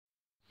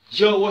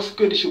Yo, what's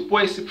good? It's your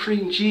boy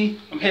Supreme.G.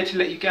 I'm here to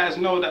let you guys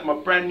know that my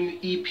brand new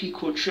EP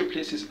called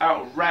Triplets is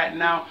out right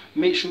now.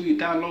 Make sure you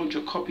download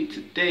your copy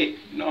today.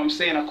 You know what I'm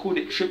saying? I called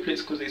it Triplets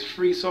because there's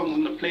 3 songs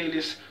on the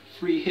playlist,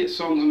 3 hit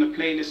songs on the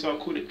playlist, so I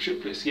called it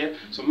Triplets, yeah?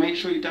 So make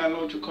sure you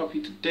download your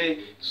copy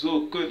today. It's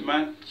all good,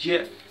 man.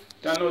 Yeah,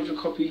 download your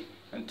copy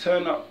and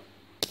turn up.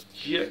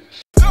 Yeah.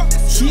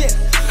 Yeah,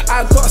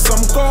 I got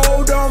some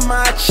gold on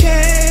my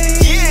chain.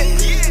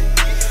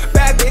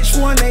 Bad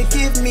bitch wanna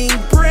give me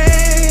brain.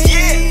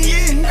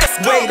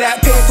 Weigh that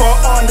paper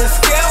on the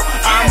scale.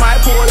 I might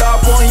pull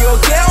up on your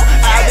girl.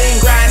 I've been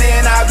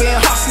grinding, I've been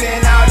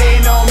hustling. Now they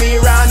know me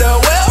round the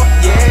world.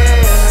 Yeah,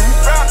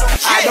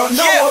 I don't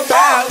know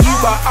about you,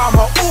 but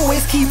I'ma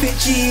always keep it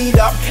G'd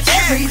up.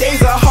 Every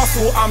day's a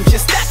hustle, I'm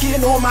just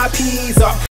stacking all my P's up.